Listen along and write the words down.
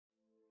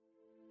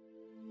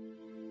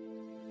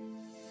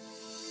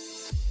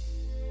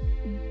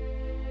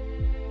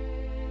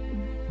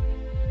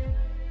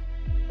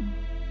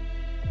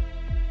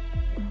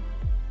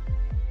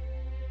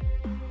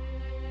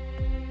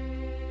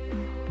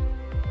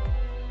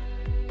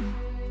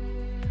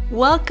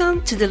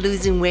Welcome to the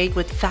Losing Weight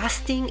with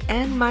Fasting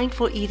and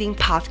Mindful Eating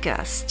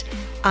podcast.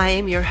 I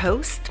am your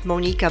host,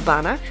 Monika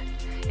Banach,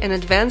 an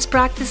advanced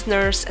practice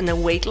nurse and a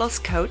weight loss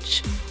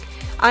coach.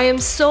 I am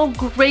so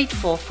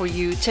grateful for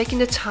you taking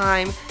the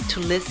time to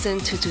listen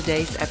to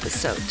today's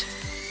episode.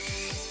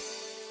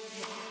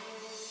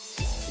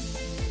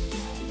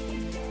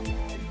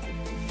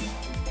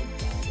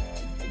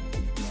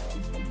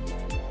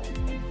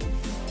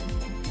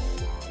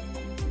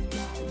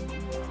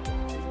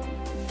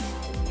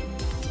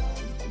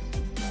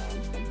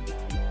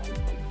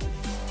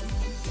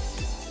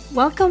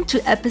 Welcome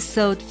to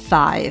episode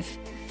 5.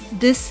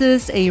 This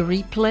is a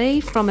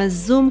replay from a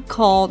Zoom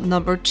call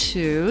number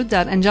 2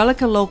 that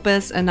Angelica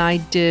Lopez and I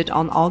did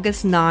on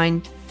August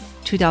 9,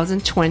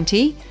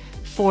 2020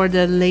 for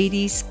the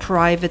ladies'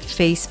 private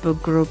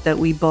Facebook group that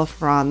we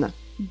both run.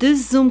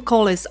 This Zoom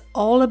call is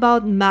all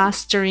about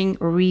mastering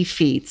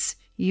refeeds.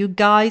 You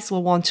guys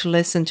will want to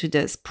listen to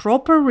this.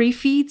 Proper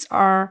refeeds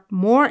are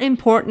more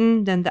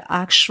important than the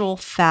actual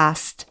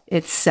fast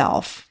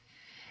itself.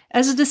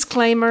 As a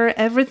disclaimer,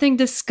 everything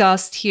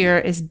discussed here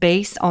is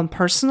based on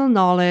personal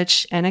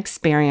knowledge and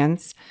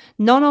experience.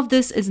 None of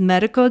this is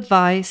medical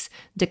advice.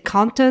 The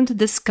content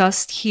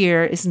discussed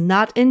here is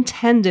not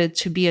intended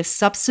to be a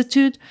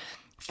substitute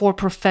for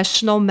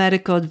professional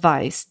medical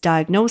advice,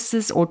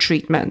 diagnosis, or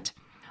treatment.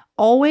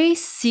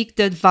 Always seek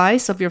the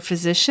advice of your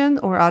physician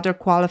or other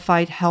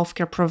qualified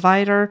healthcare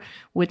provider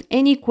with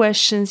any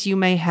questions you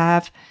may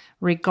have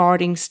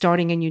regarding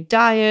starting a new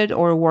diet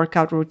or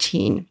workout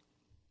routine.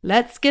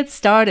 Let's get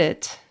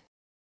started.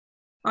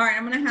 All right,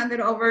 I'm going to hand it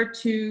over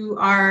to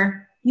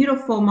our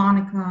beautiful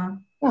Monica.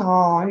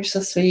 Oh, you're so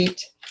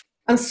sweet.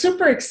 I'm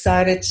super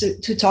excited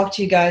to talk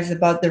to you guys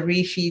about the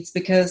refeeds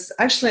because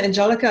actually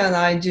Angelica and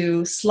I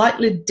do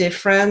slightly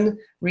different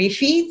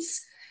refeeds.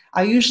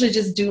 I usually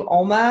just do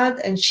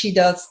OMAD and she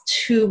does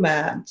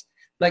 2MAD,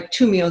 like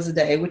 2 meals a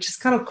day, which is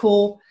kind of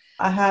cool.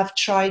 I have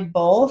tried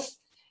both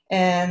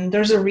and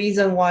there's a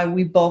reason why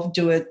we both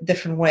do it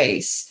different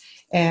ways.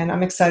 And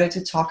I'm excited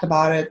to talk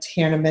about it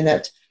here in a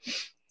minute.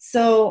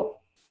 So,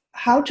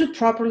 how to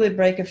properly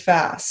break a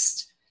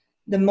fast.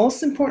 The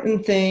most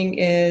important thing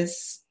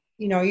is,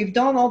 you've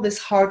done all this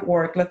hard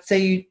work. Let's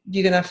say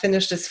you're going to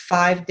finish this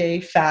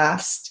 5-day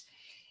fast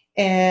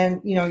and,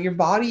 your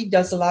body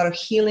does a lot of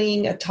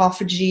healing,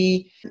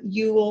 autophagy.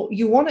 You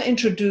want to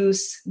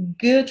introduce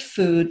good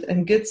food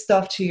and good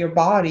stuff to your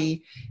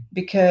body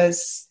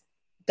because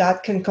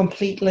that can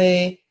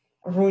completely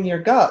ruin your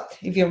gut.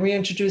 If you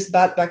reintroduce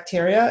bad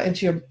bacteria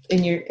into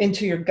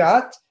your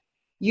gut,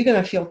 you're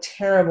gonna feel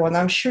terrible. And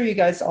I'm sure you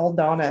guys all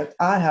done it.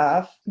 I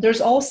have. There's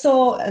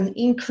also an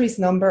increased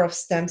number of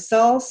stem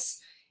cells,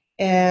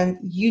 and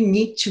you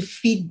need to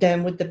feed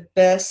them with the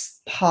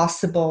best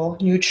possible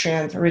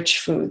nutrient-rich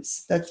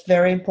foods. That's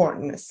very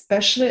important,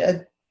 especially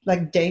at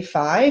like day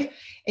 5.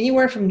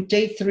 Anywhere from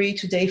day 3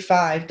 to day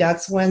 5,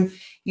 that's when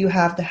you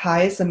have the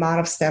highest amount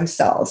of stem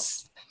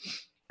cells.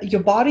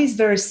 Your body is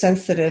very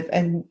sensitive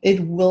and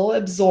it will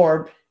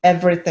absorb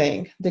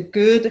everything, the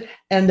good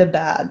and the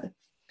bad.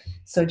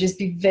 So just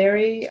be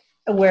very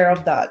aware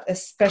of that,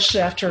 especially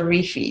after a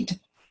refeed.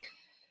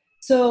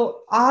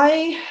 So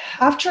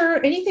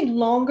after anything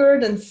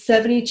longer than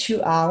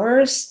 72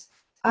 hours,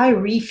 I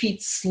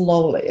refeed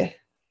slowly.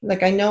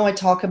 Like I know I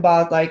talk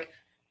about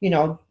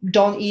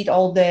don't eat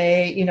all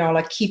day,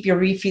 keep your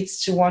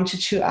refeeds to 1 to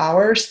 2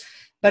 hours,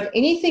 but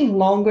anything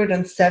longer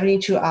than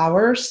 72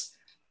 hours,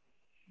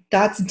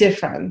 that's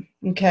different,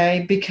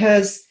 okay?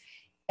 Because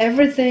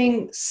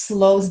everything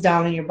slows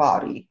down in your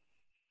body.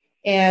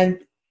 And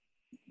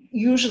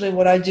usually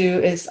what I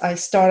do is I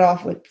start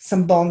off with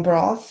some bone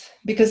broth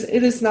because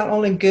it is not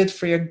only good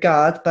for your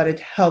gut, but it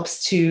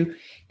helps to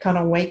kind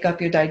of wake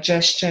up your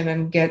digestion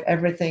and get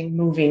everything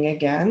moving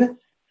again.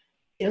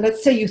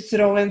 Let's say you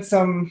throw in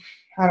some,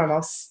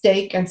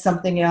 steak and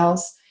something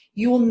else.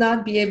 You will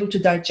not be able to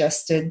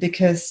digest it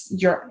because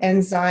your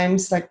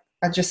enzymes, like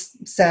I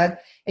just said,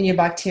 and your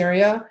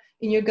bacteria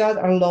in your gut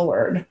are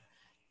lowered.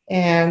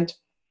 And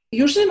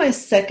usually my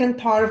second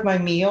part of my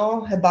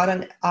meal, about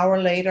an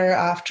hour later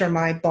after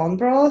my bone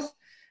broth,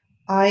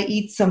 I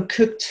eat some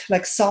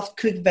soft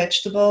cooked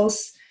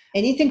vegetables.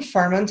 Anything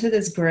fermented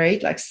is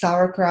great, like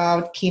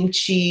sauerkraut,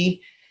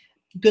 kimchi,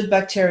 good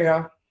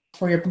bacteria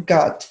for your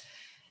gut.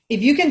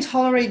 If you can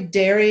tolerate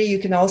dairy, you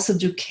can also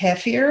do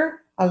kefir.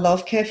 I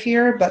love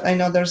kefir, but I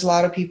know there's a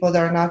lot of people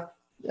that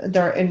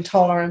are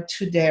intolerant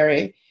to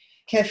dairy.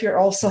 Kefir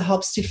also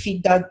helps to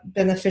feed that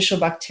beneficial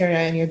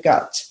bacteria in your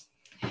gut.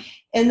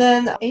 And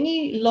then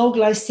any low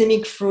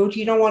glycemic fruit,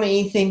 you don't want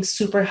anything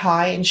super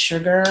high in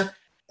sugar,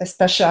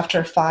 especially after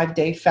a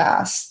 5-day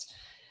fast.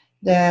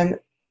 Then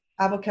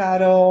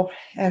avocado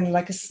and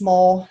like a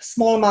small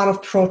amount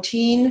of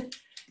protein,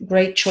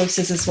 great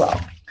choices as well.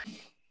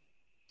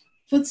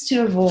 Foods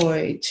to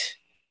avoid.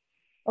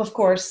 Of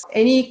course,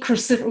 we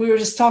were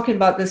just talking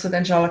about this with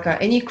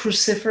Angelica, any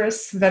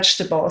cruciferous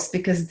vegetables,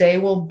 because they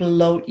will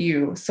bloat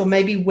you. So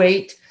maybe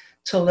wait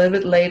till a little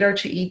bit later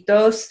to eat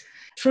those.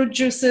 Fruit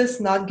juices,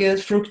 not good.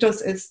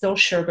 Fructose is still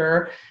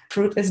sugar.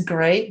 Fruit is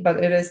great,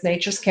 but it is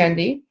nature's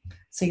candy.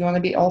 So you want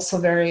to be also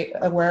very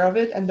aware of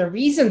it. And the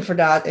reason for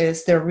that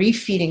is the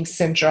refeeding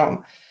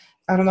syndrome.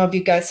 I don't know if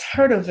you guys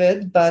heard of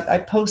it, but I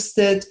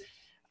posted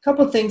a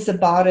couple of things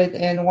about it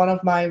in one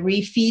of my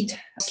refeed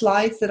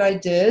slides that I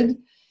did.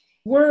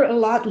 We're a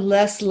lot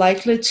less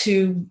likely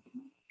to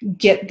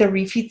get the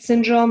refeed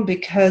syndrome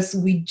because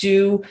we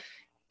do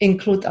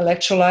include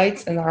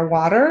electrolytes in our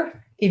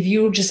water. If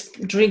you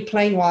just drink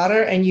plain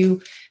water and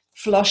you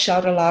flush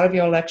out a lot of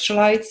your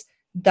electrolytes,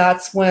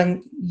 that's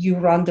when you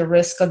run the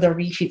risk of the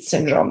refeed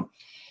syndrome.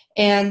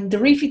 And the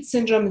refeed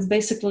syndrome is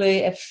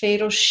basically a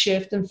fatal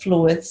shift in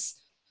fluids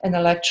and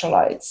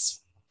electrolytes.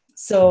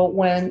 So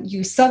when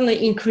you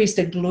suddenly increase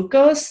the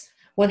glucose,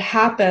 what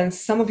happens,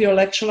 some of your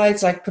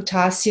electrolytes like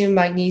potassium,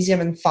 magnesium,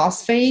 and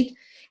phosphate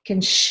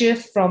can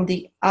shift from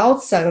the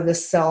outside of the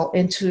cell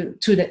into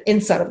the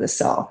inside of the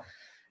cell.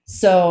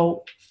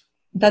 So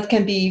that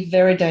can be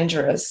very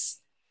dangerous.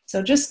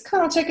 So just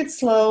kind of take it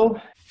slow.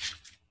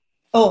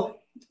 Oh,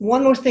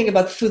 one more thing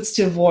about foods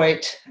to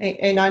avoid.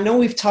 And I know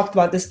we've talked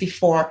about this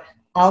before,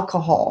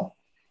 alcohol.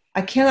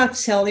 I cannot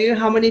tell you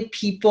how many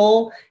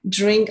people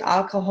drink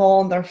alcohol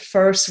on their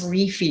first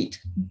refeed.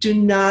 Do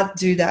not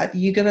do that.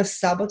 You're going to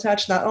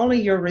sabotage not only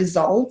your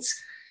results,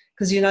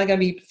 because you're not going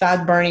to be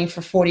fat burning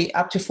for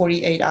up to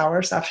 48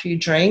 hours after you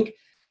drink,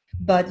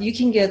 but you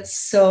can get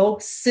so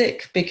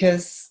sick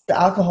because the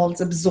alcohol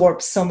is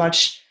absorbed so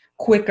much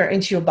quicker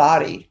into your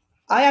body.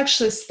 I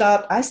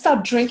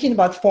stopped drinking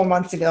about 4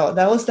 months ago.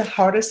 That was the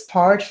hardest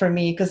part for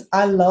me because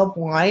I love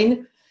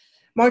wine,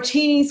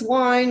 martinis,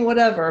 wine,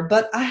 whatever,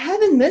 but I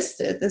haven't missed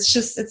it.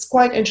 It's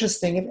quite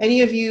interesting. If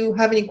any of you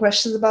have any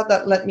questions about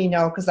that, let me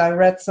know, because I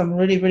read some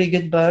really, really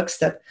good books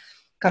that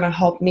kind of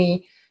helped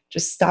me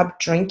just stop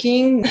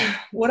drinking.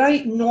 What I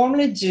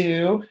normally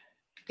do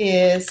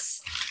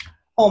is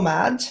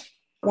OMAD.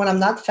 When I'm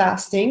not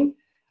fasting,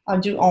 I'll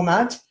do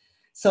OMAD.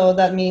 So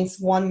that means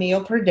 1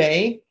 meal per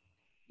day.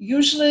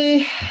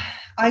 Usually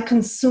I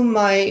consume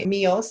my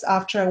meals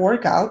after I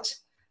work out.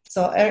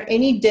 So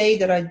any day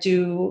that I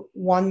do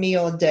 1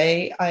 meal a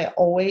day, I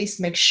always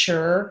make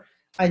sure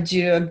I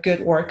do a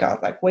good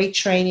workout, like weight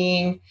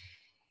training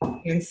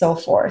and so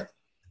forth.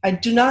 I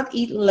do not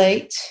eat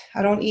late.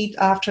 I don't eat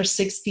after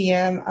 6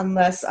 p.m.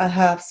 unless I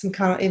have some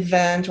kind of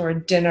event or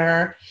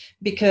dinner,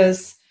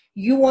 because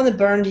you want to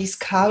burn these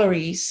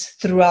calories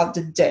throughout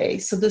the day.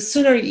 So the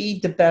sooner you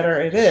eat, the better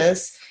it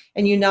is.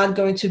 And you're not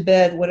going to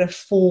bed with a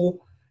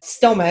full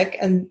stomach.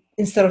 And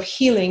instead of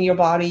healing your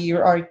body, you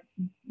are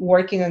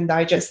working and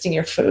digesting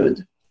your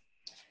food.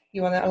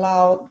 You want to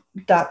allow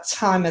that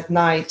time at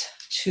night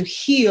to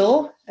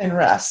heal and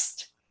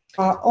rest.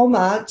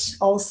 OMAD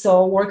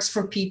also works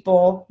for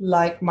people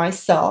like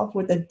myself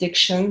with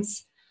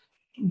addictions,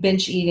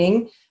 binge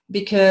eating,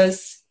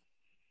 because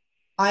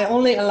I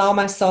only allow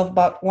myself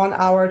about 1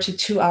 hour to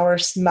 2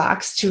 hours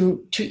max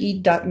to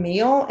eat that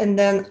meal, and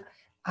then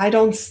I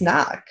don't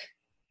snack.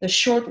 The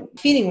short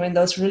feeding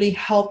windows really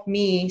help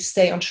me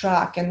stay on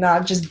track and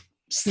not just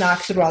snack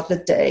throughout the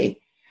day.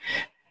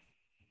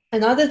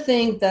 Another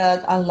thing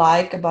that I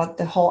like about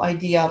the whole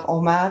idea of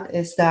OMAD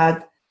is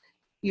that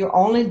you're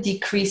only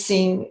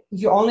increasing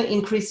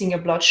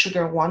your blood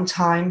sugar 1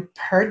 time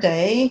per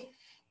day,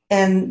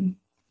 and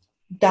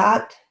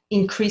that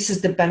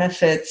increases the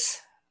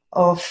benefits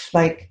of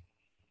like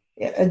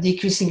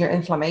decreasing your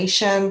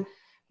inflammation,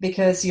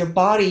 because your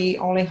body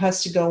only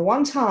has to go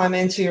 1 time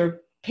into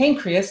your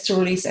pancreas to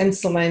release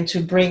insulin to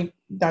bring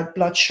that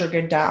blood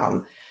sugar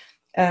down.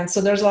 And so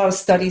there's a lot of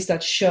studies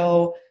that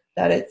show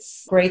that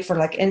it's great for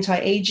like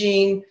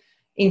anti-aging,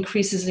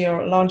 increases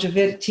your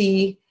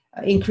longevity,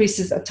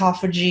 increases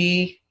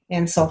autophagy,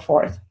 and so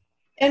forth.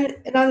 And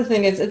another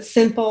thing is it's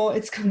simple,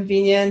 it's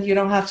convenient. You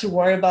don't have to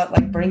worry about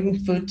like bringing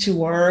food to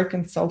work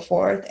and so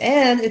forth.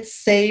 And it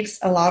saves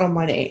a lot of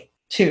money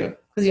too,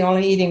 because you're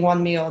only eating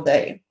 1 meal a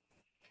day.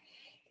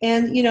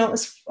 And,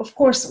 of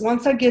course,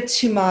 once I get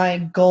to my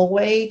goal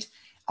weight,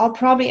 I'll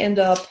probably end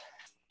up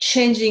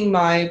changing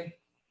my,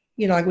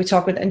 like we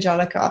talked with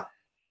Angelica,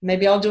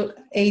 maybe I'll do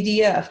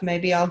ADF,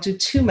 maybe I'll do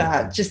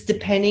 2MAD, just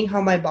depending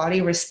how my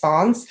body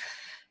responds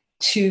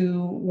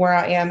to where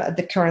I am at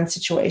the current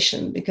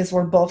situation, because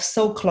we're both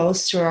so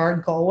close to our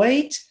goal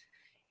weight,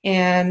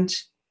 and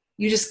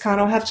you just kind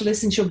of have to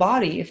listen to your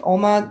body. If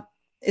OMAD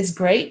is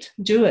great,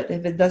 do it.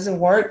 If it doesn't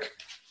work,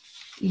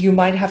 you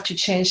might have to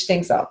change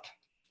things up.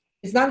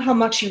 It's not how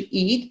much you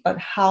eat, but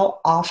how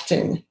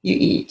often you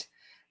eat.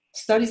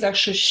 Studies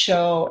actually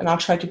show, and I'll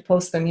try to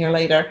post them here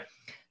later,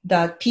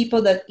 that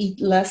people that eat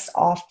less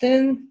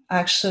often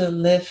actually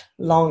live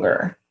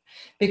longer.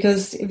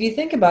 Because if you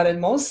think about it,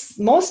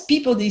 most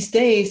people these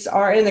days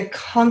are in a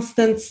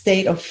constant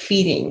state of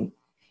feeding.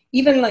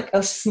 Even like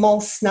a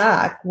small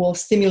snack will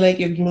stimulate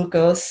your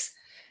glucose,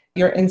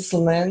 your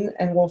insulin,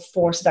 and will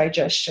force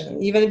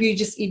digestion. Even if you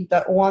just eat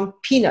that 1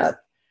 peanut,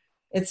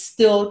 it's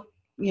still,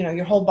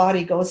 your whole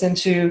body goes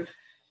into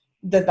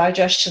the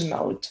digestion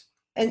mode.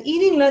 And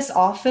eating less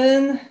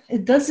often,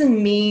 it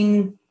doesn't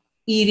mean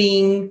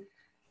eating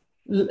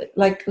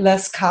like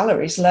less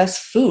calories, less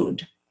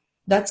food.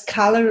 That's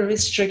calorie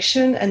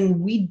restriction, and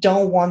we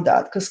don't want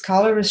that because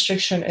calorie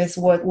restriction is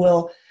what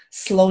will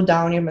slow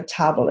down your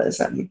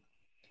metabolism.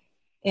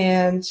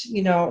 And,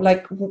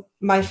 like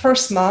my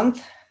first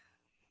month,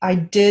 I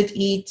did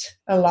eat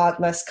a lot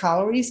less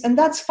calories, and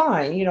that's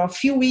fine. A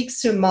few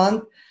weeks to a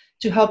month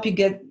to help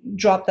you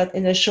drop that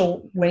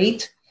initial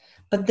weight.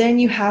 But then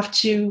you have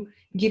to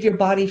give your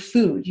body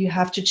food. You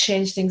have to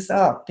change things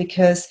up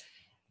because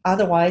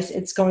otherwise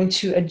it's going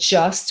to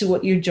adjust to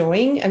what you're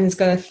doing, and it's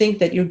going to think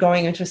that you're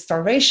going into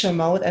starvation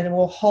mode, and it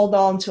will hold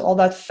on to all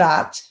that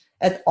fat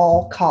at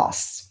all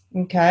costs.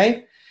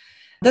 Okay.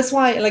 That's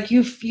why, like,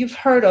 you've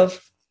heard of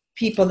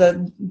people that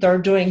are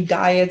doing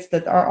diets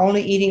that are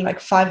only eating like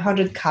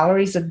 500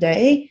 calories a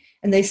day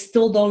and they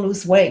still don't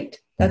lose weight.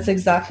 That's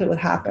exactly what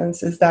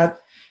happens, is that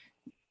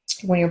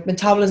when your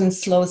metabolism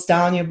slows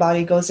down, your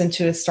body goes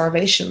into a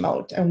starvation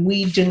mode, and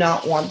we do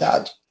not want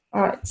that.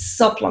 All right,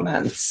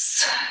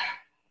 supplements.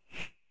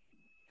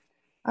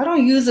 I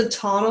don't use a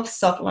ton of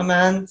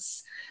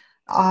supplements.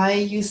 I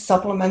use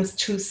supplements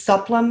to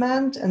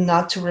supplement and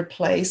not to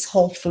replace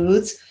whole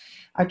foods.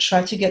 I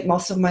try to get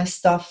most of my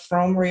stuff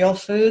from real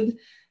food,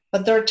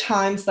 but there are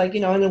times, like,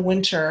 in the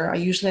winter, I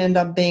usually end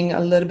up being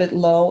a little bit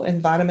low in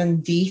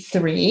vitamin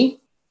D3.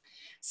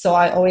 So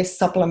I always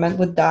supplement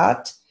with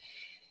that.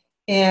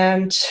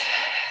 And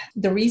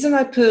the reason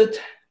I put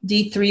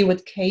D3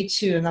 with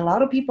K2, and a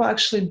lot of people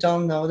actually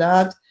don't know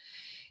that,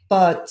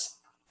 but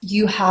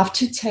you have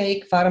to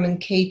take vitamin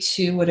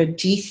K2 with a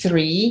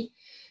D3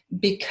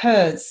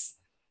 because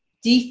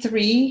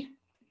D3,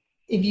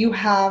 if you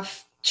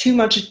have too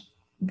much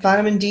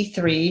vitamin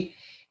D3,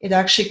 it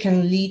actually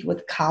can lead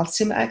with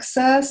calcium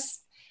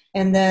excess.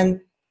 And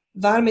then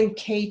vitamin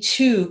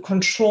K2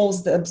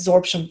 controls the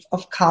absorption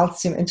of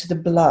calcium into the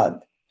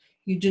blood.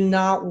 You do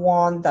not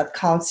want that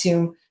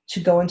calcium to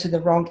go into the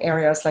wrong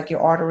areas like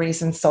your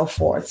arteries and so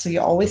forth. So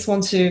you always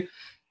want to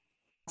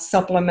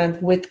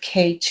supplement with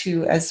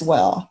K2 as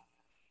well.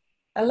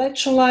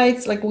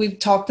 Electrolytes, like we've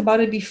talked about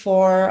it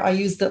before, I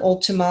use the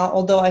Ultima,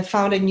 although I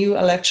found a new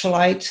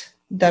electrolyte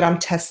that I'm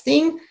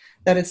testing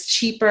that is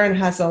cheaper and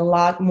has a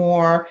lot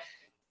more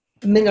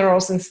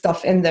minerals and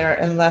stuff in there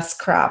and less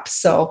crap.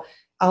 So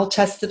I'll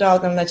test it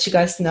out and let you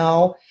guys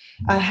know.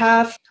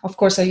 Of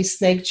course, I use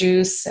snake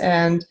juice,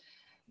 and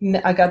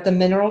I got the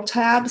mineral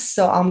tabs.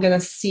 So I'm going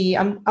to see,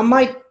 I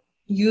might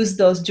use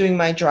those during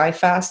my dry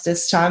fast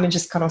this time and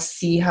just kind of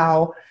see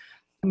how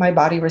my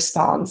body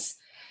responds.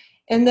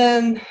 And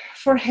then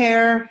for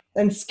hair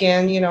and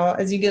skin,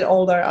 as you get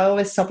older, I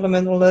always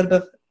supplement a little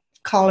bit of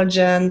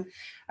collagen.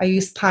 I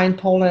use pine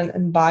pollen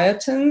and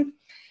biotin.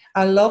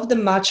 I love the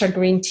matcha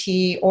green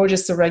tea or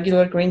just the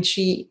regular green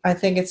tea. I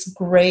think it's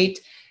great.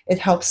 It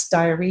helps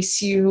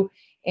diurese you,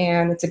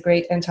 and it's a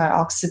great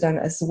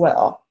antioxidant as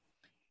well.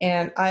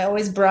 And I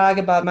always brag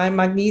about my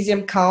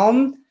magnesium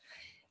calm.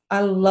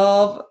 I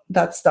love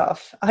that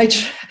stuff. I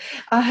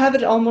have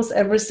it almost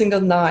every single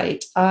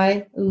night.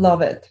 I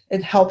love it.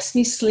 It helps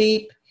me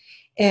sleep.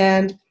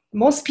 And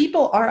most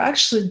people are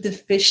actually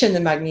deficient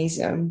in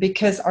magnesium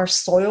because our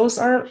soils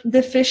are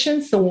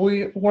deficient. So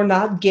we're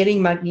not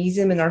getting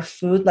magnesium in our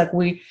food like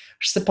we're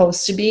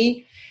supposed to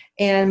be.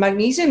 And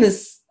magnesium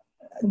is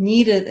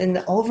needed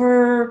in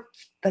over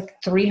like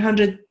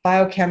 300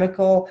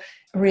 biochemical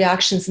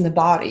reactions in the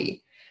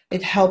body.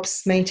 It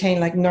helps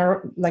maintain like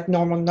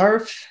normal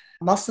nerve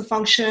muscle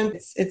function.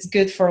 It's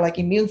good for like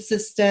immune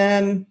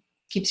system,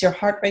 keeps your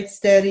heart rate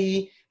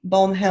steady,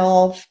 bone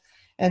health,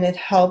 and it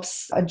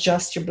helps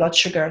adjust your blood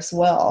sugar as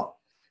well.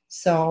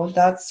 So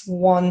that's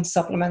one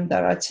supplement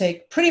that I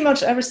take pretty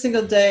much every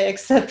single day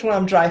except when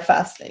I'm dry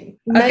fasting.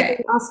 Okay.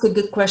 Megan asked a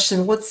good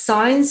question. What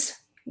signs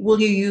will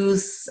you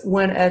use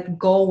when at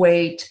goal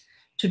weight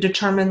to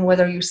determine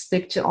whether you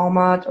stick to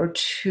OMAD or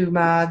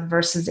 2MAD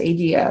versus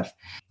ADF?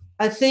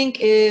 I think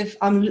if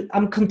I'm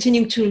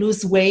continuing to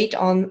lose weight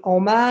on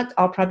OMAD,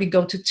 I'll probably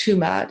go to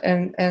 2MAD,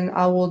 and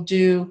I will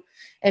do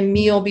a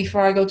meal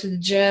before I go to the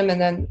gym, and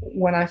then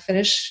when I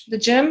finish the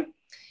gym.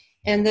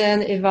 And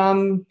then if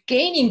I'm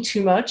gaining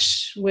too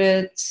much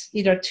with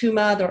either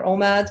 2MAD or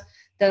OMAD,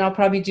 then I'll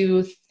probably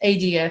do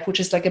ADF, which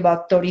is like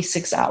about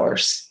 36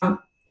 hours.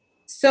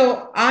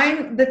 So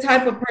I'm the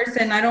type of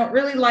person, I don't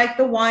really like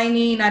the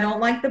whining. I don't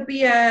like the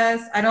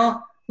BS. I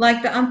don't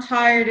like the I'm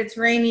tired, it's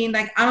raining.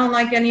 Like, I don't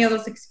like any of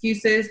those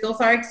excuses. Those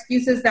are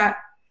excuses that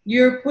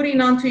you're putting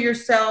onto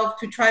yourself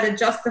to try to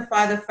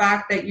justify the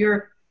fact that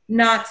you're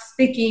not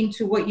sticking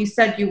to what you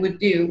said you would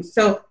do.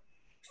 So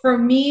for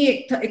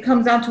me, it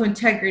comes down to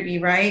integrity,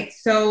 right?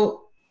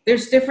 So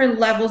there's different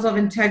levels of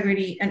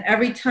integrity. And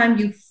every time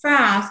you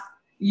fast,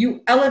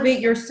 you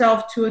elevate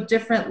yourself to a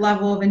different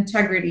level of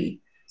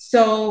integrity.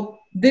 So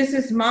this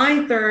is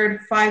my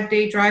third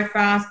 5-day dry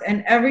fast.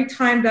 And every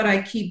time that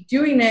I keep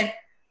doing it,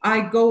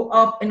 I go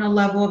up in a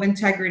level of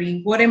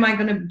integrity. What am I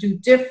going to do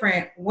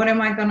different? How am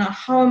I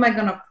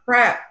going to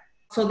prep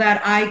so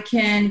that I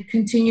can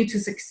continue to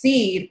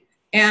succeed?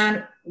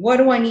 And what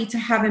do I need to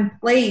have in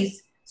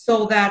place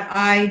so that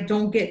I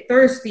don't get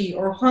thirsty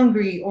or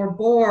hungry or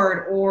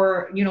bored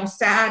or,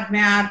 sad,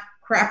 mad,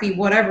 crappy,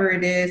 whatever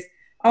it is.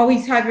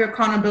 Always have your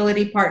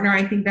accountability partner.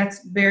 I think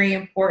that's very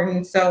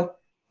important. So,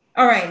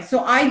 all right.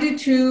 So I do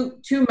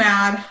two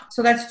MAD.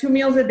 So that's 2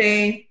 meals a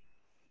day.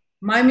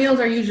 My meals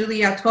are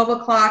usually at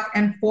 12 o'clock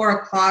and 4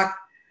 o'clock.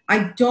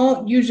 I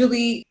don't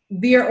usually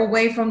veer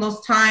away from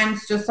those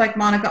times, just like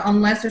Monica,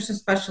 unless there's a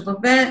special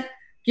event.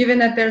 Given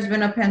that there's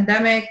been a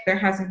pandemic, there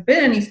hasn't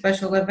been any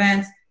special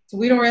events, so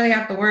we don't really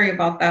have to worry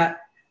about that.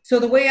 So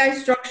the way I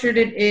structured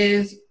it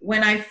is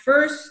when I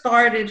first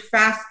started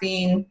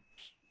fasting,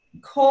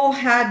 Cole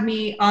had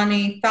me on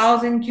a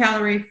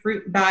 1,000-calorie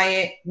fruit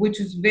diet, which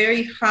was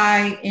very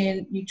high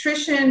in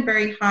nutrition,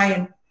 very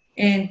high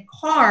in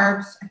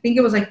carbs. I think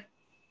it was like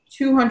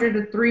 200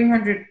 to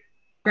 300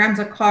 grams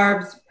of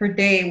carbs per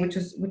day, which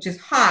is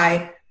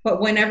high. But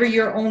whenever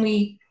you're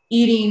only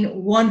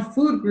eating one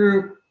food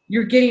group,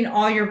 you're getting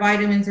all your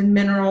vitamins and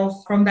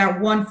minerals from that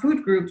one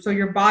food group. So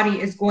your body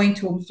is going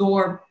to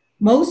absorb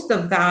most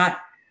of that.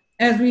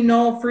 As we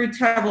know, fruits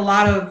have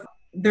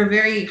they're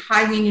very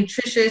highly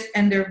nutritious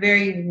and they're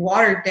very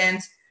water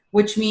dense,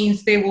 which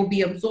means they will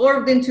be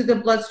absorbed into the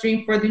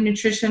bloodstream for the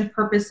nutrition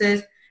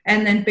purposes.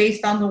 And then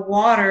based on the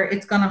water,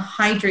 it's going to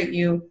hydrate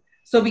you.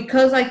 So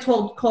because I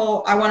told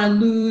Cole I want to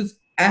lose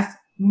as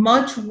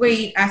much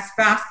weight as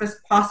fast as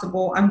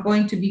possible, I'm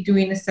going to be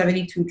doing a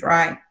 72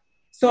 dry.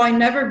 So I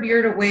never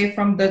veered away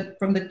from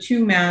the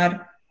 2 MAD.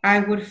 I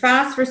would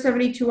fast for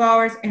 72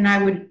 hours and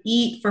I would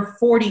eat for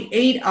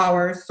 48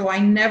 hours. So I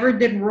never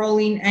did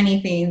rolling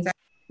anything.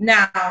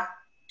 Now,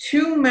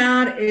 2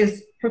 MAD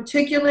is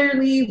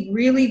particularly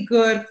really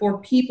good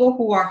for people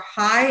who are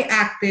high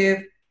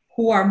active,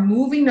 who are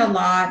moving a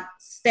lot,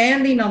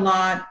 standing a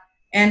lot,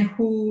 and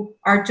who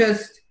are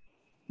just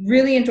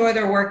really enjoy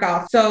their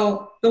workout.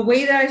 So the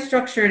way that I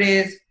structure it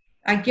is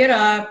I get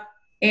up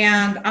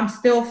and I'm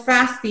still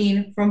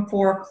fasting from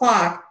 4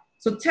 o'clock.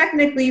 So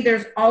technically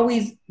there's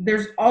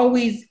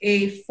always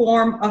a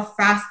form of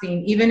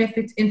fasting, even if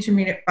it's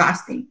intermittent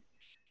fasting.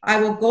 I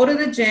will go to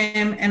the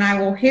gym and I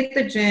will hit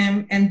the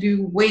gym and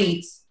do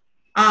weights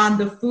on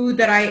the food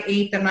that I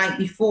ate the night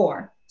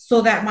before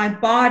so that my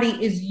body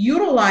is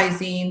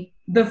utilizing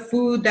the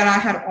food that I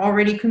had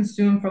already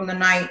consumed from the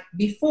night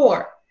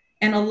before.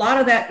 And a lot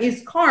of that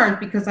is carbs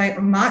because I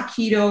am not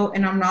keto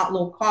and I'm not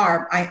low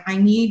carb. I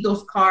need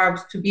those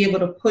carbs to be able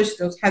to push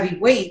those heavy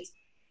weights.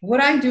 What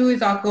I do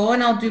is I'll go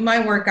and I'll do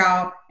my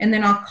workout and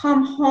then I'll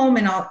come home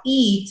and I'll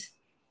eat.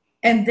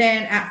 And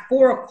then at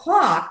 4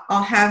 o'clock,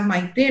 I'll have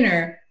my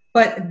dinner.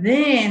 But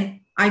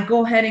then I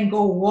go ahead and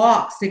go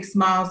walk 6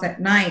 miles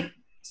at night.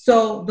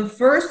 So the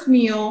first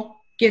meal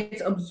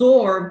gets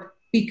absorbed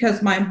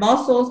because my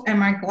muscles and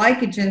my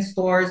glycogen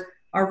stores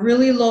are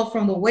really low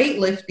from the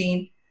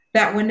weightlifting,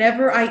 that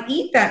whenever I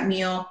eat that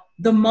meal,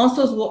 the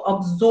muscles will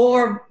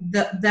absorb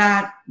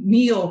that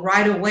meal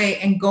right away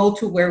and go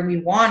to where we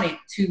want it,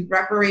 to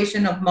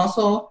reparation of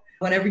muscle.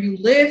 Whenever you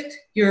lift,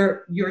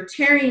 you're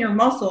tearing your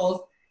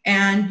muscles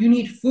and you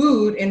need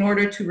food in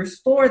order to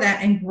restore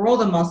that and grow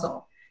the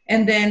muscle.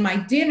 And then my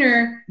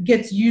dinner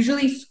gets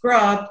usually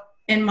scrubbed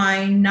in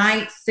my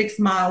night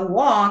 6-mile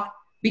walk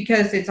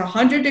because it's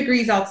 100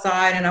 degrees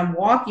outside and I'm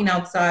walking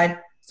outside.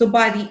 So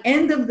by the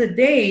end of the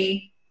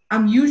day,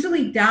 I'm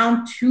usually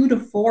down 2 to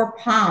 4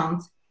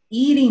 pounds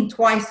eating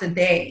twice a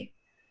day.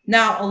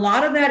 Now, a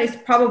lot of that is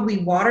probably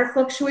water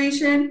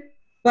fluctuation,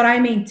 but I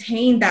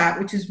maintain that,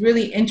 which is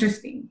really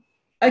interesting.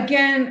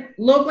 Again,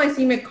 low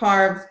glycemic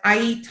carbs. I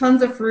eat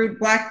tons of fruit,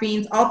 black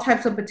beans, all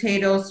types of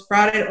potatoes,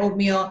 sprouted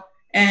oatmeal,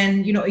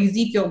 and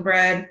Ezekiel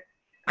bread.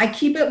 I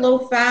keep it low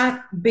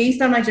fat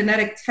based on my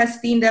genetic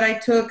testing that I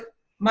took.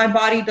 My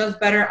body does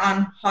better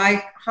on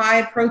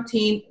high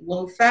protein,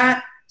 low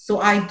fat. So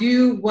I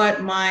do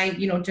what my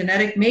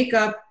genetic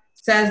makeup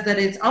says that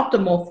it's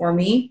optimal for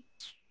me.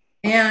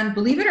 And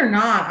believe it or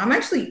not, I'm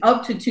actually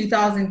up to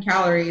 2,000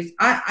 calories.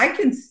 I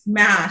can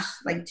smash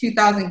like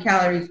 2,000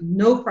 calories,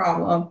 no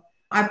problem.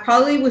 I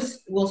probably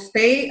will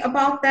stay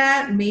about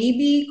that,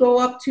 maybe go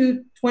up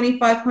to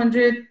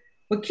 2,500.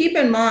 But keep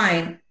in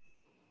mind,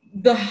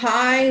 the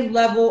high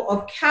level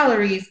of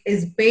calories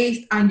is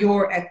based on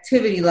your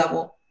activity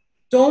level.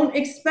 Don't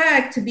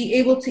expect to be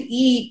able to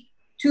eat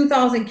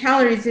 2,000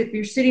 calories if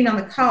you're sitting on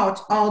the couch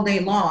all day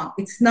long.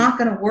 It's not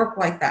going to work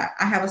like that.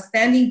 I have a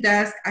standing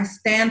desk. I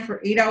stand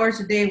for 8 hours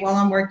a day while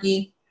I'm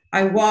working.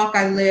 I walk,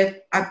 I lift.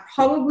 I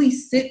probably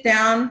sit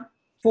down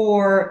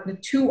for the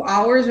 2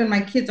 hours when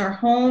my kids are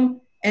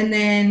home. And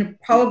then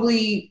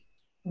probably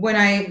when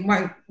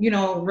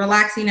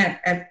relaxing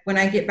when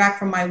I get back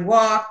from my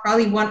walk,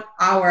 probably 1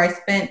 hour I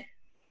spent,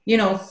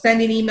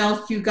 sending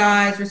emails to you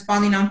guys,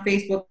 responding on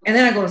Facebook, and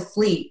then I go to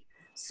sleep.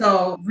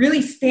 So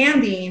really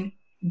standing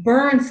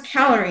burns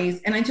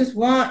calories. And I just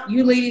want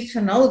you ladies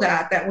to know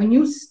that when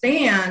you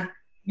stand,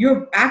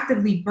 you're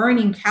actively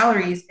burning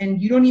calories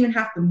and you don't even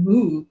have to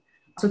move.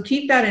 So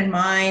keep that in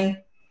mind.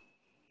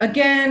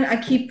 Again, I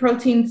keep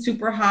protein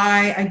super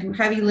high. I do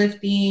heavy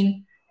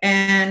lifting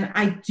and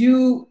I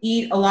do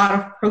eat a lot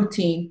of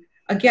protein.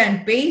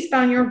 Again, based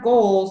on your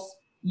goals,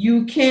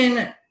 you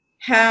can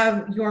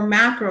have your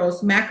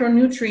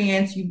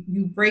macronutrients,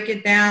 you break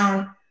it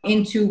down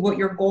into what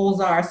your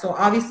goals are. So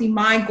obviously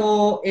my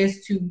goal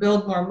is to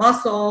build more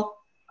muscle.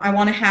 I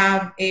want to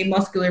have a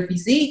muscular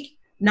physique.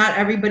 Not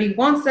everybody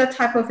wants that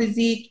type of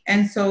physique.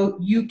 And so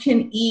you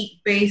can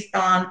eat based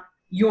on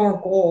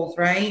your goals,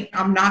 right?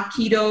 I'm not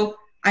keto.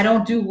 I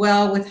don't do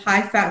well with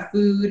high fat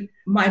food.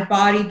 My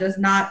body does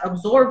not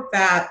absorb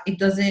fat. It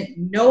doesn't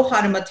know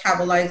how to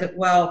metabolize it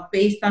well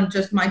based on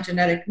just my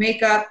genetic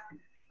makeup.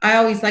 I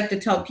always like to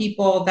tell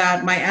people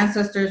that my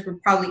ancestors were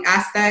probably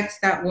Aztecs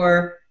that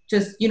were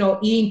just,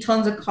 eating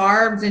tons of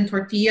carbs and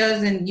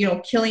tortillas and,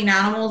 killing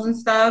animals and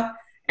stuff.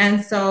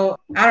 And so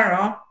I don't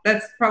know,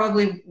 that's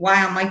probably why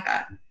I'm like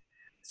that.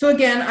 So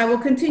again, I will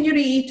continue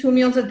to eat 2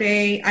 meals a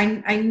day.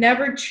 I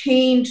never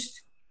changed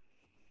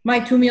my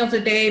 2 meals a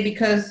day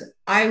because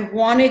I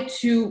wanted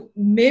to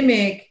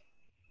mimic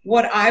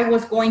what I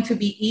was going to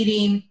be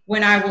eating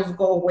when I was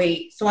goal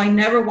weight. So I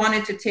never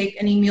wanted to take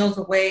any meals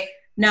away.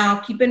 Now,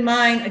 keep in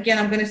mind, again,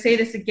 I'm going to say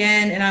this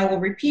again, and I will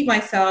repeat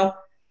myself.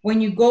 When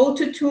you go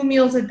to 2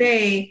 meals a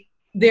day,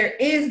 there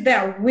is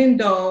that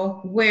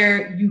window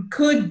where you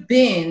could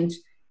binge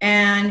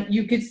and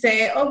you could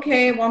say,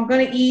 okay, well, I'm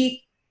going to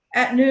eat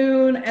at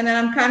noon and then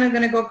I'm kind of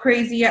going to go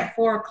crazy at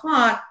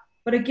 4:00.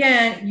 But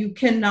again, you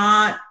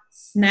cannot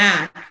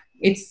snack.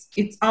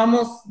 It's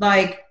almost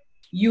like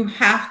you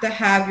have to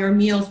have your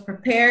meals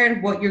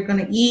prepared, what you're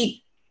going to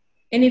eat.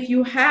 And if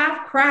you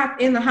have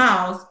crap in the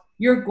house,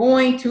 you're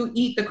going to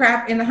eat the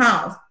crap in the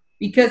house.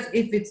 Because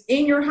if it's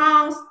in your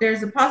house,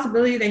 there's a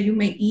possibility that you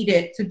may eat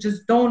it. So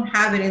just don't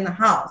have it in the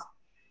house.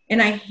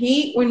 And I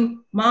hate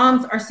when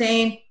moms are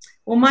saying,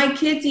 well, my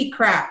kids eat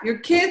crap. Your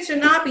kids should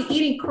not be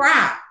eating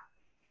crap.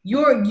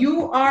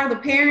 You are the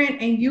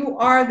parent and you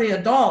are the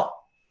adult.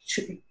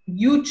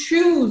 You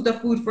choose the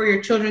food for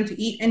your children to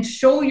eat and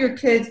show your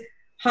kids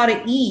how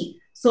to eat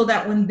so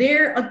that when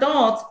they're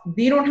adults,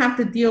 they don't have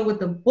to deal with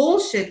the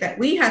bullshit that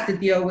we have to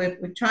deal with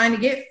trying to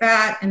get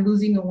fat and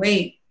losing the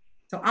weight.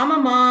 So I'm a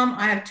mom.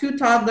 I have 2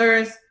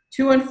 toddlers,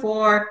 2 and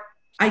 4.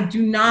 I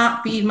do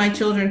not feed my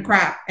children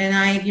crap. And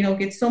I,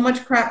 get so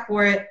much crap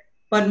for it.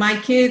 But my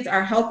kids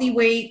are healthy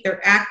weight.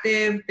 They're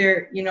active.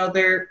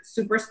 They're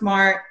super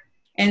smart.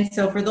 And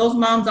so for those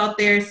moms out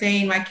there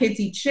saying my kids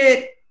eat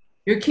shit,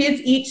 your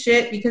kids eat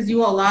shit because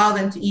you allow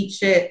them to eat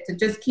shit. So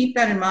just keep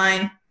that in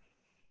mind.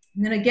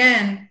 And then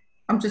again,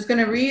 I'm just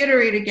going to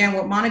reiterate again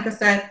what Monica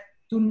said.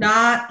 Do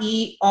not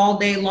eat all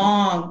day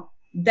long.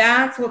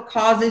 That's what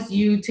causes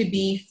you to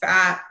be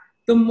fat.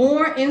 The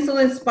more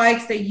insulin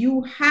spikes that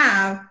you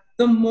have,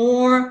 the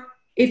more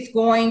it's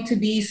going to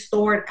be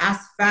stored as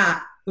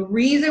fat. The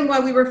reason why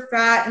we were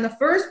fat in the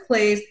first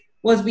place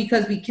was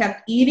because we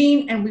kept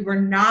eating and we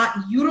were not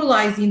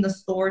utilizing the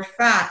stored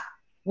fat.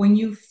 When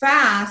you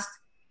fast,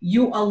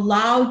 you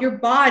allow your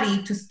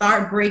body to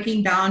start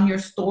breaking down your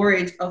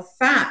storage of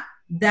fat.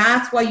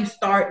 That's why you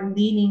start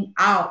leaning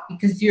out,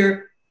 because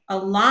you're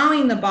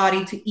allowing the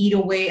body to eat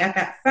away at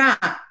that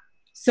fat.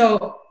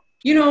 So,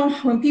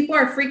 when people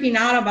are freaking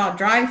out about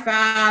dry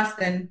fast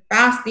and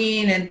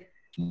fasting, and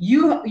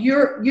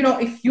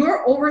if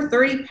you're over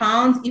 30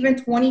 pounds,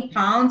 even 20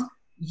 pounds,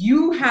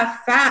 you have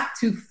fat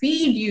to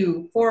feed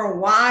you for a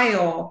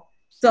while.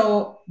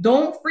 So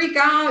don't freak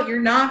out. You're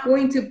not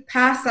going to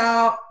pass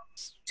out.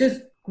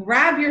 Just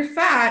grab your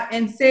fat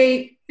and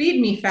say,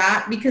 feed me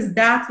fat, because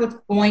that's what's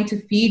going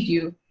to feed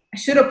you. I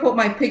should have put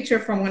my picture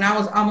from when I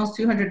was almost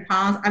 200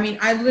 pounds. I mean,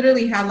 I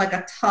literally had like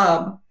a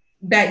tub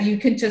that you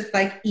can just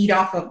like eat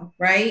off of,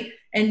 right?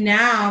 And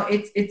now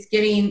it's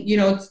getting,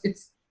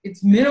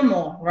 it's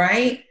minimal,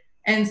 right?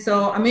 And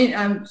so,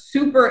 I'm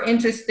super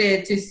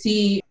interested to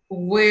see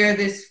where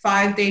this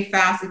 5-day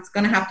fast, it's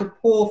going to have to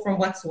pull from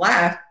what's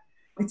left.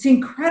 It's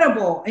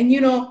incredible. And,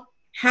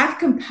 have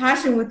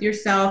compassion with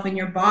yourself and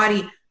your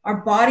body.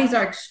 Our bodies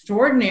are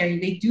extraordinary.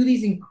 They do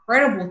these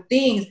incredible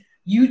things.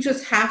 You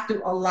just have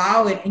to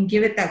allow it and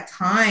give it that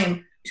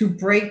time to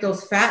break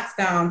those fats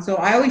down. So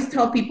I always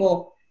tell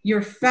people,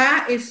 your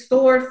fat is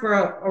stored for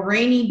a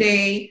rainy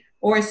day,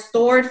 or is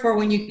stored for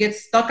when you get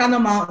stuck on the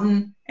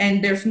mountain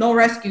and there's no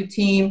rescue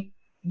team.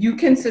 You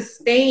can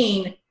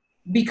sustain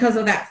because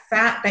of that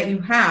fat that you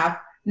have.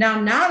 Now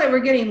that we're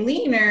getting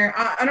leaner,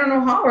 I don't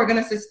know how we're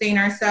going to sustain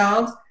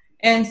ourselves.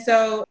 And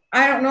so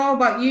I don't know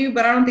about you,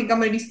 but I don't think I'm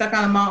going to be stuck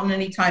on a mountain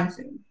anytime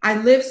soon. I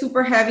live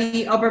super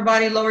heavy, upper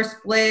body, lower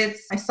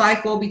splits. I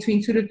cycle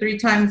between 2 to 3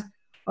 times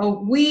a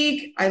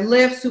week. I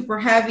lift super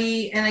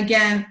heavy. And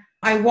again,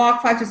 I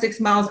walk 5 to 6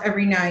 miles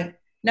every night.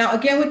 Now,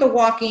 again, with the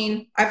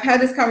walking, I've had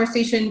this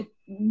conversation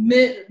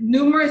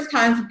numerous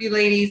times with you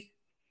ladies.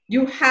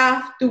 You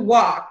have to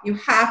walk. You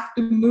have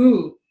to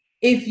move.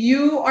 If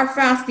you are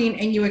fasting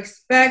and you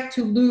expect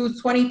to lose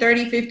 20,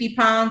 30, 50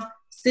 pounds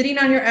sitting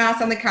on your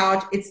ass on the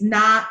couch, it's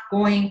not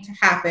going to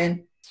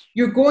happen.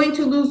 You're going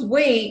to lose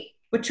weight,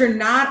 but you're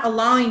not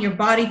allowing your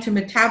body to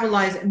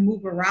metabolize and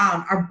move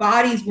around. Our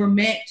bodies were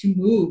meant to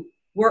move.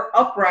 We're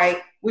upright,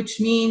 which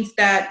means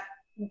that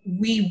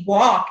we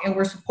walk and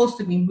we're supposed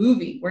to be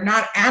moving. We're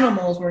not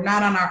animals. We're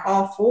not on our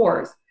all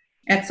fours.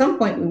 At some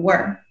point we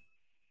were.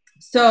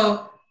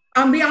 So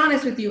I'll be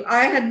honest with you.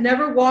 I had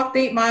never walked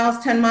 8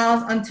 miles, 10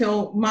 miles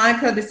until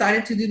Monica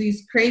decided to do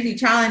these crazy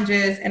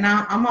challenges, and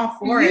I'm all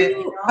for it.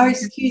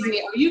 Excuse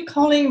me, are you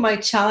calling my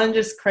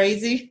challenges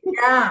crazy?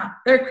 Yeah,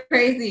 they're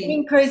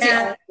crazy. Crazy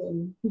and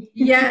awesome.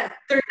 Yes,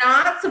 they're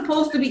not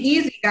supposed to be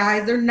easy,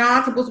 guys. They're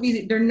not supposed to be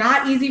easy. They're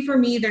not easy for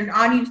me. They're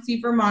not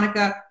easy for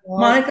Monica. Wow.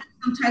 Monica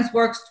sometimes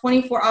works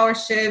 24-hour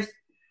shifts.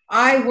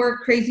 I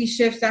work crazy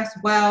shifts as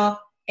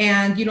well.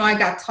 And, I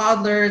got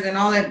toddlers and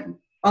all that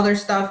other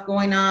stuff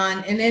going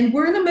on. And then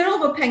we're in the middle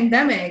of a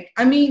pandemic.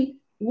 I mean,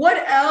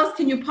 what else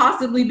can you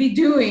possibly be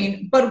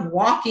doing but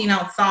walking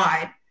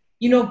outside?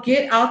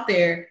 Get out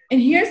there. And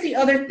here's the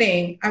other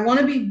thing. I want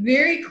to be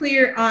very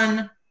clear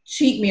on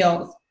cheat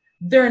meals.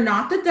 They're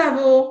not the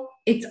devil.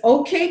 It's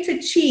okay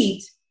to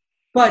cheat,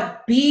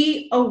 but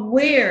be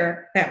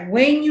aware that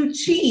when you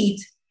cheat,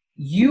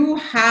 you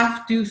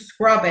have to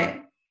scrub it.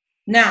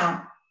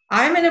 Now,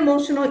 I'm an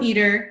emotional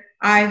eater.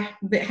 I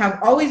have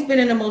always been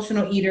an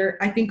emotional eater.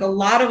 I think a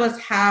lot of us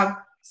have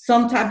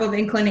some type of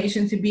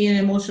inclination to being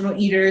emotional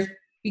eaters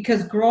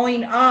because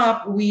growing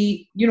up,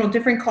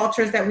 different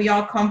cultures that we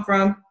all come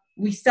from,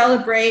 we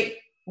celebrate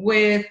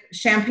with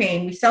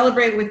champagne, we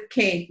celebrate with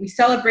cake, we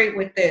celebrate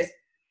with this.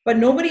 But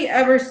nobody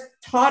ever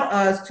taught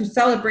us to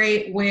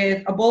celebrate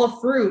with a bowl of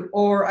fruit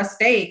or a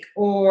steak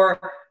or,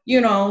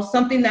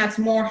 something that's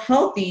more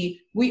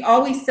healthy. We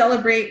always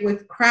celebrate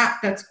with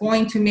crap that's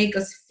going to make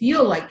us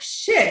feel like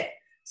shit.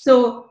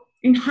 So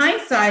in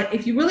hindsight,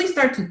 if you really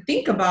start to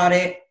think about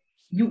it,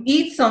 you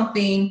eat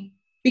something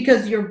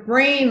because your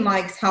brain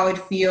likes how it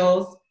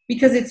feels,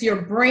 because it's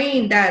your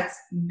brain that's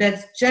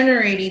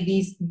generating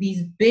these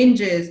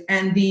binges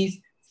and these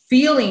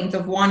feelings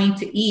of wanting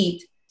to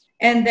eat.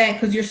 And then,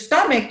 because your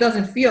stomach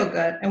doesn't feel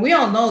good. And we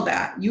all know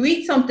that. You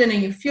eat something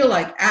and you feel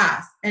like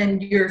ass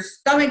and your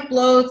stomach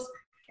bloats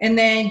and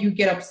then you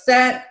get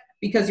upset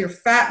because you're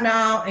fat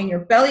now and your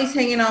belly's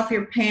hanging off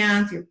your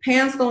pants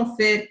don't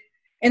fit.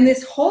 And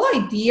this whole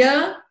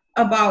idea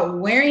about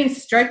wearing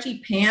stretchy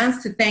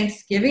pants to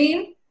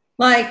Thanksgiving,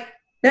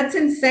 that's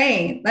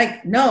insane.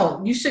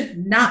 No, you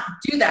should not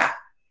do that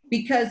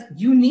because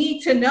you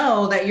need to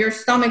know that your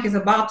stomach is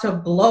about to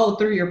blow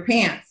through your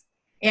pants.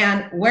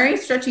 And wearing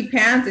stretchy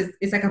pants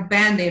is like a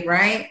Band-Aid,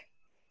 right?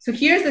 So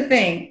here's the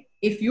thing.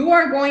 If you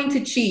are going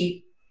to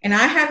cheat, and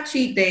I have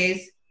cheat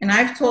days, and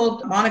I've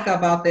told Monica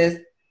about this,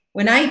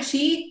 when I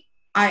cheat,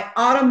 I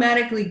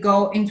automatically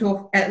go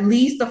into at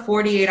least a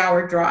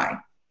 48-hour dry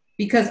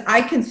because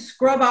I can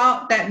scrub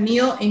out that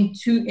meal in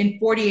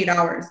 48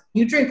 hours.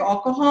 You drink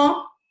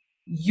alcohol,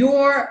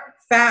 your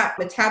fat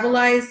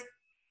metabolized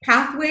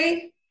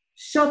pathway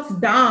shuts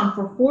down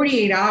for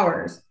 48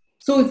 hours.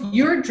 So if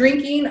you're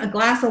drinking a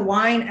glass of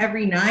wine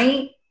every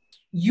night,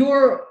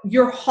 you're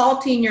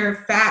halting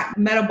your fat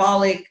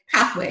metabolic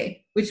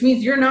pathway, which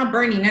means you're not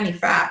burning any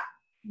fat.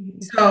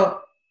 So,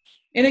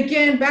 and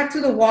again, back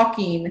to the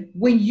walking.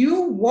 When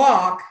you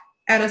walk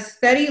at a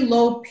steady,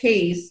 low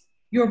pace,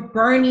 you're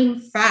burning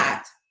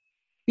fat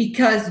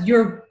because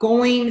you're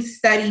going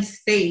steady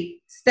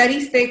state.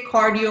 Steady state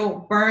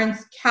cardio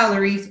burns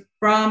calories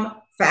from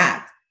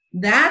fat.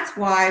 That's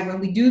why when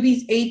we do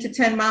these 8 to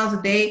 10 miles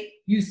a day,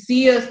 you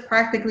see us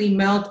practically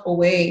melt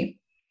away.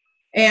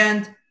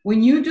 And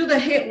when you do the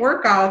HIIT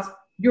workouts,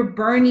 you're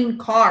burning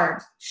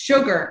carbs,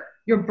 sugar,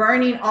 you're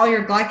burning all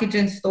your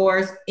glycogen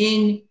stores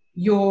in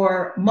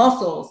your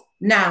muscles.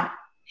 Now,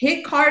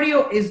 HIIT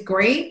cardio is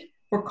great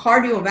for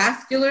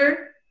cardiovascular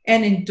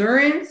and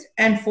endurance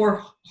and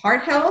for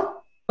heart health,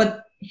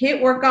 but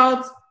HIIT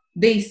workouts,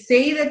 they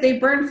say that they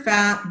burn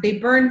fat. They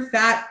burn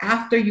fat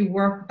after you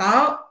work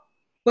out.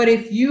 But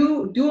if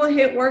you do a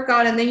HIIT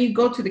workout and then you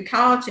go to the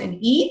couch and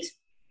eat,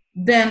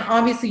 then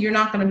obviously you're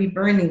not going to be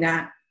burning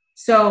that.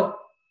 So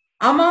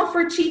I'm all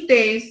for cheat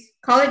days.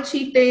 Call it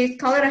cheat days.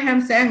 Call it a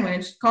ham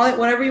sandwich. Call it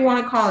whatever you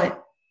want to call it.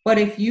 But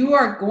if you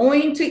are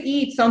going to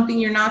eat something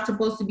you're not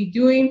supposed to be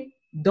doing,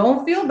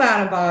 don't feel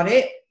bad about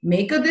it.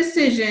 Make a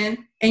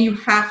decision and you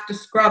have to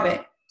scrub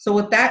it. So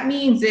what that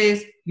means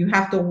is you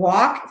have to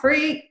walk for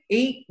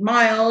 8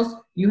 miles.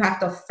 You have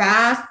to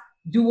fast.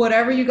 Do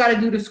whatever you got to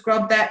do to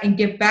scrub that and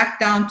get back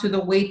down to the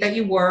weight that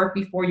you were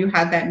before you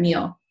had that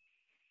meal.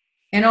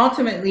 And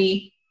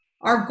ultimately,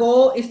 our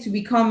goal is to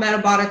become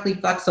metabolically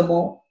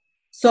flexible.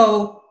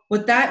 So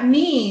what that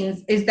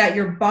means is that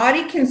your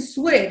body can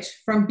switch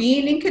from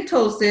being in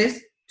ketosis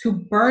to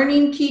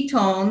burning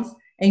ketones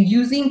and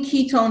using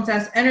ketones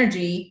as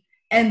energy.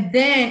 And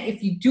then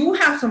if you do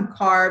have some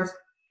carbs,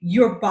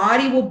 your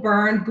body will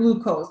burn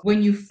glucose.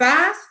 When you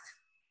fast,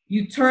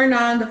 you turn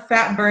on the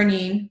fat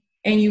burning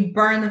and you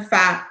burn the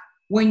fat.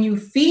 When you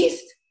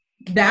feast,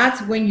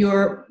 that's when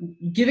you're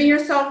giving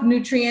yourself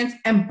nutrients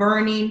and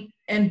burning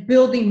and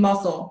building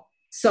muscle.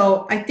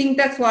 So I think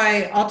that's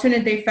why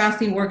alternate day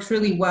fasting works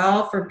really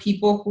well for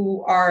people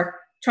who are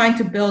trying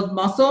to build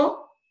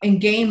muscle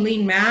and gain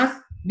lean mass,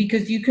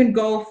 because you can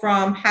go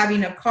from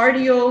having a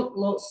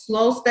cardio,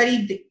 slow,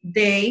 steady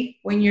day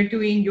when you're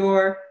doing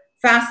your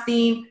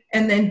fasting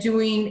and then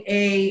doing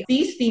a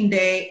feasting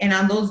day. And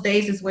on those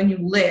days is when you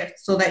lift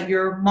so that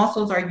your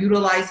muscles are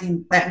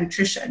utilizing that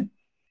nutrition.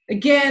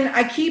 Again,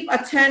 I keep a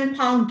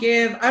 10-pound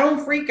give. I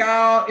don't freak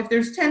out. If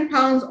there's 10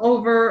 pounds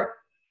over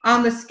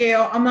on the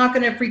scale, I'm not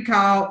going to freak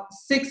out.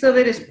 6 of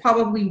it is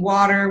probably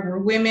water. We're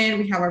women.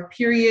 We have our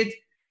periods.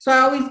 So I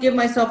always give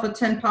myself a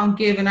 10-pound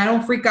give, and I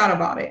don't freak out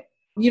about it.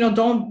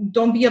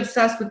 Don't be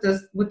obsessed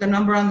with the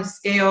number on the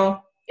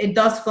scale. It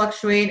does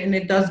fluctuate and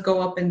it does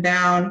go up and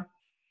down.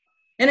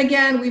 And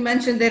again, we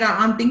mentioned that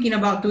I'm thinking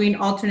about doing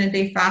alternate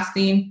day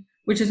fasting,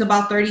 which is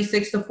about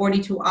 36 to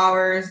 42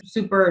 hours,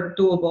 super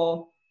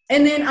doable.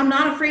 And then I'm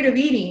not afraid of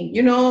eating.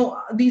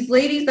 These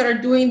ladies that are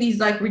doing these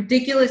like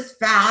ridiculous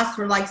fasts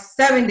for like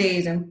 7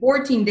 days and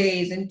 14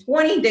 days and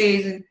 20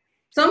 days. And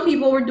some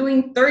people were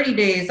doing 30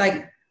 days.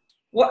 Like,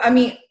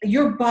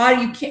 your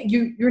body,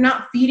 you're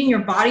not feeding your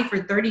body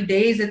for 30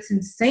 days. It's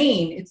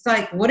insane. It's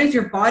like, what is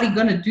your body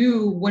going to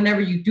do whenever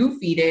you do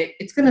feed it?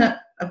 It's going to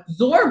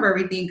absorb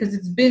everything because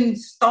it's been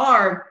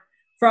starved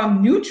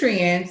from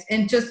nutrients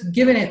and just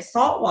giving it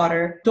salt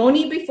water. Don't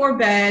eat before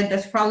bed.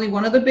 That's probably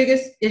one of the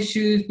biggest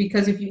issues,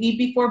 because if you eat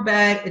before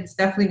bed, it's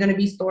definitely going to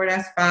be stored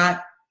as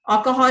fat.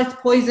 Alcohol is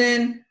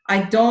poison.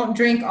 I don't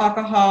drink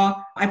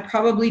alcohol. I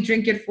probably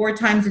drink it 4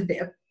 times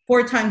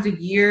a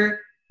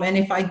year. And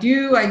if I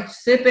do, I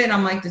sip it and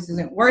I'm like, this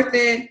isn't worth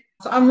it.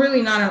 So I'm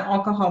really not an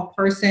alcohol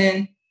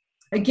person.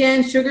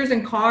 Again, sugars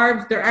and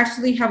carbs, they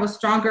actually have a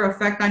stronger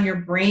effect on your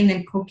brain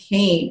than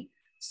cocaine.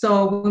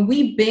 So when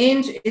we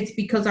binge, it's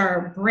because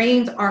our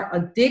brains are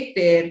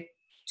addicted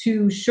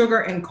to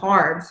sugar and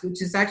carbs,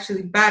 which is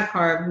actually bad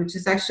carbs, which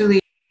is actually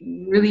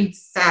really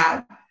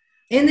sad.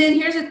 And then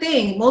here's the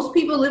thing. Most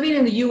people living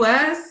in the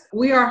US,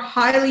 we are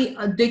highly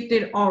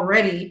addicted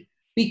already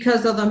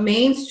because of the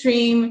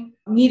mainstream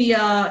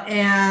media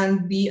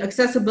and the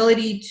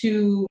accessibility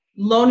to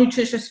low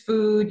nutritious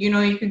food.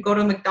 You can go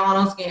to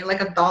McDonald's, get like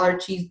 $1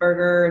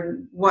 cheeseburger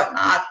and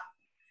whatnot.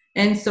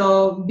 And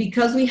so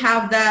because we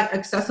have that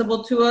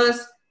accessible to us,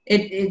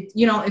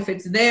 if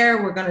it's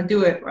there, we're going to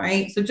do it,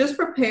 right? So just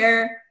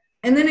prepare.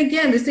 And then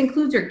again, this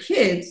includes your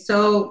kids.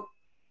 So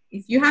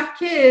if you have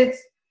kids,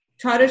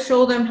 try to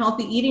show them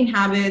healthy eating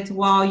habits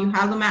while you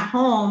have them at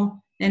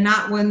home, and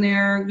not when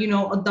they're,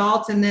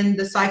 adults, and then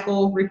the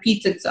cycle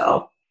repeats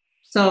itself.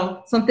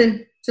 So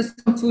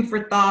just some food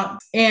for thought.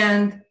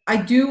 And I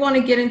do want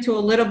to get into a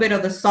little bit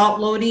of the salt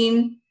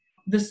loading.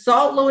 The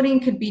salt loading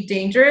could be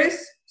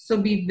dangerous, so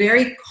be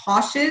very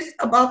cautious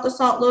about the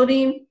salt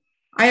loading.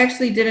 I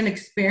actually did an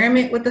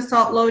experiment with the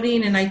salt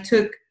loading, and I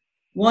took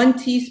 1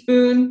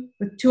 teaspoon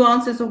with 2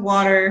 ounces of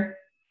water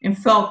and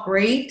felt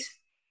great.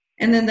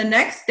 And then the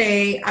next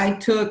day, I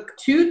took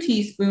 2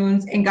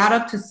 teaspoons and got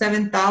up to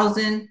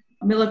 7,000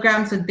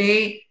 milligrams a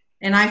day,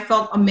 and I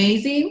felt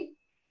amazing.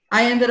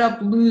 I ended up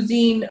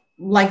losing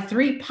like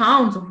 3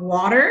 pounds of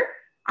water.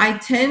 I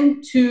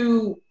tend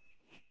to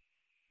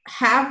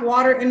have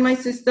water in my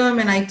system,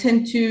 and I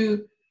tend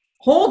to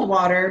hold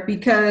water,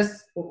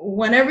 because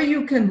whenever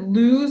you can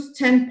lose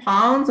 10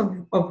 pounds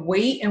of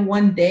weight in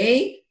one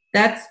day,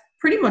 that's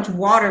pretty much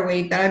water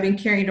weight that I've been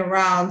carrying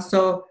around.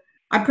 So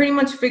I pretty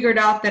much figured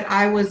out that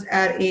I was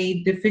at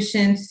a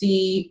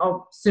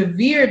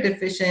severe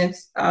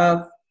deficiency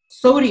of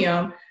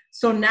sodium.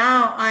 So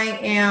now I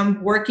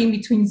am working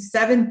between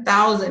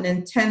 7,000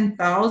 and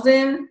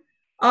 10,000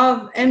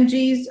 of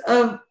mgs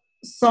of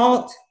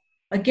salt.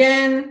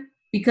 Again,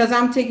 because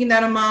I'm taking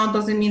that amount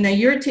doesn't mean that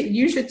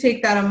you should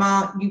take that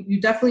amount.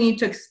 You definitely need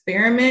to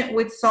experiment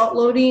with salt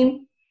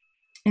loading.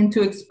 And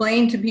to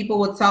explain to people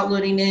what salt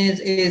loading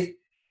is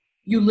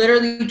you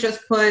literally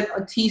just put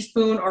a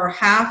teaspoon or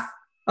half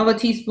of a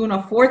teaspoon,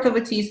 a fourth of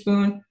a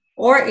teaspoon,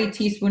 or a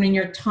teaspoon in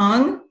your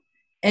tongue,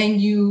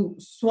 and you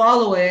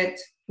swallow it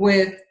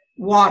with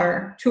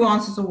water, 2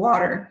 ounces of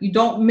water. You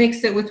don't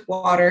mix it with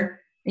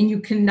water, and you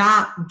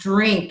cannot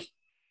drink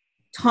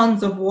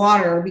tons of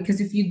water,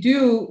 because if you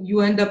do,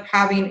 you end up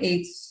having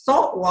a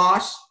salt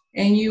wash,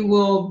 and you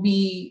will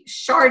be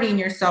sharding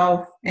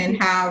yourself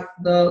and have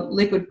the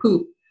liquid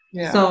poop.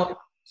 Yeah. So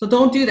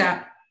don't do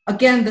that.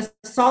 Again, the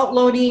salt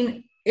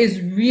loading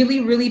is really,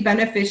 really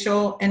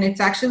beneficial, and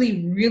it's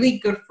actually really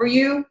good for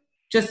you.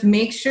 Just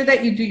make sure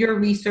that you do your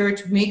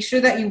research. Make sure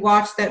that you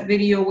watch that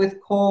video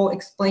with Cole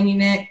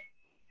explaining it.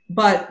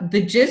 But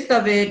the gist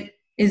of it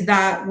is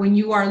that when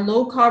you are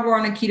low carb or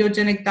on a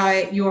ketogenic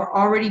diet, you are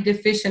already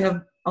deficient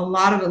of a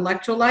lot of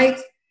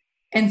electrolytes,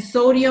 and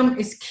sodium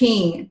is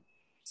king.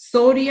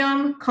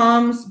 Sodium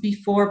comes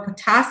before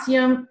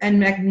potassium and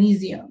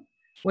magnesium.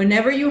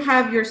 Whenever you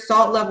have your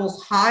salt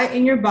levels high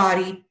in your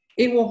body,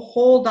 it will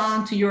hold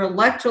on to your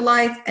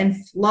electrolytes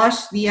and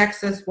flush the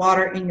excess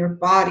water in your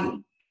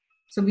body.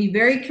 So be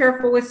very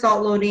careful with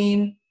salt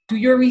loading. Do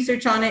your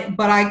research on it,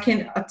 but I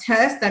can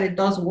attest that it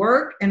does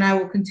work, and I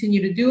will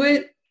continue to do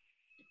it.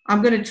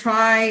 I'm going to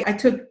try. I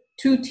took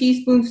 2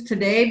 teaspoons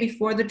today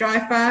before the dry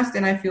fast,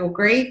 and I feel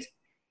great.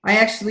 I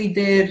actually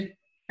did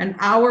an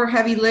hour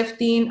heavy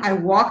lifting. I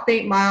walked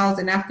 8 miles,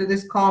 and after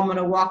this call, I'm going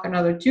to walk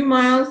another 2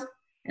 miles,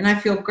 and I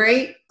feel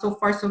great. So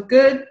far, so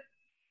good.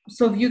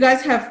 So if you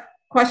guys have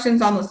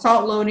questions on the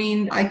salt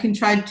loading, I can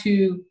try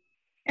to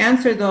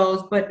answer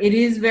those, but it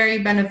is very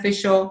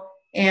beneficial.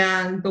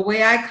 And the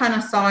way I kind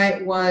of saw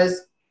it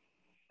was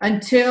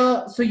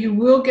so you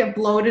will get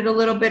bloated a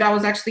little bit. I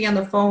was actually on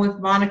the phone with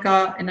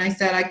Monica and I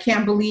said, I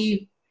can't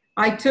believe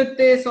I took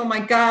this. Oh my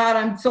God,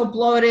 I'm so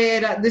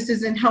bloated. This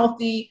isn't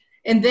healthy.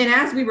 And then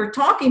as we were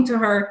talking to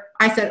her,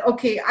 I said,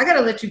 okay, I got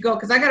to let you go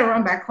because I got to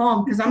run back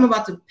home because I'm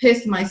about to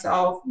piss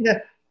myself. Yeah.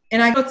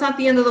 And I know it's not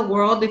the end of the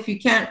world. If you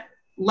can't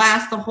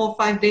last the whole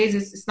 5 days,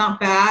 it's not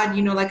bad.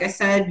 You know, like I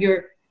said,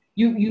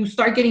 you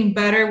start getting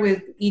better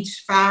with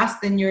each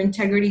fast and your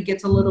integrity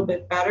gets a little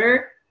bit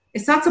better.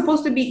 It's not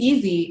supposed to be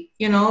easy.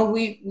 You know,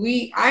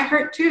 I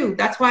hurt too.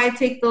 That's why I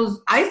take those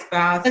ice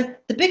baths. And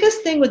the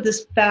biggest thing with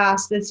this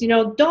fast is,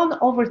 don't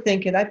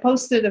overthink it. I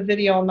posted a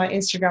video on my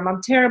Instagram. I'm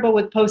terrible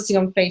with posting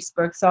on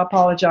Facebook, so I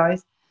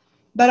apologize.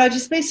 But I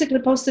just basically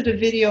posted a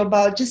video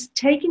about just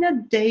taking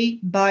it day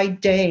by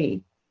day.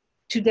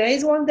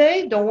 Today's one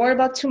day, don't worry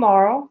about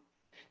tomorrow.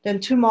 Then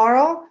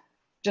tomorrow,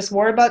 just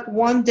worry about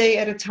one day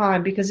at a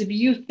time. Because if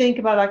you think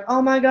about like,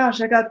 oh my gosh,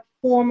 I got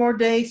 4 more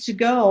days to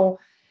go,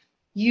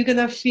 you're going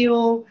to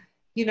feel,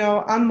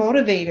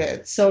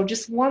 unmotivated. So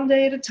just one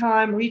day at a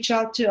time, reach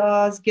out to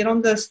us, get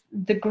on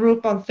the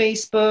group on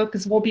Facebook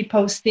because we'll be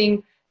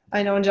posting.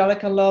 I know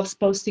Angelica loves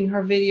posting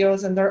her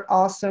videos and they're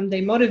awesome.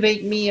 They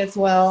motivate me as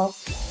well.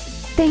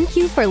 Thank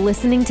you for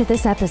listening to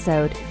this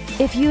episode.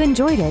 If you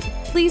enjoyed it,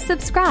 please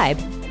subscribe,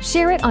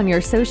 share it on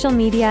your social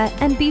media,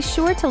 and be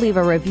sure to leave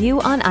a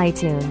review on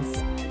iTunes.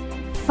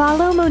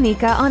 Follow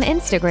Monica on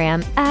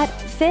Instagram at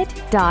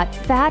fit.fat.hotaf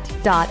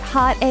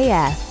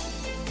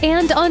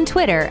and on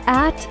Twitter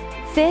at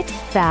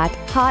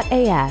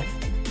fitfathotaf.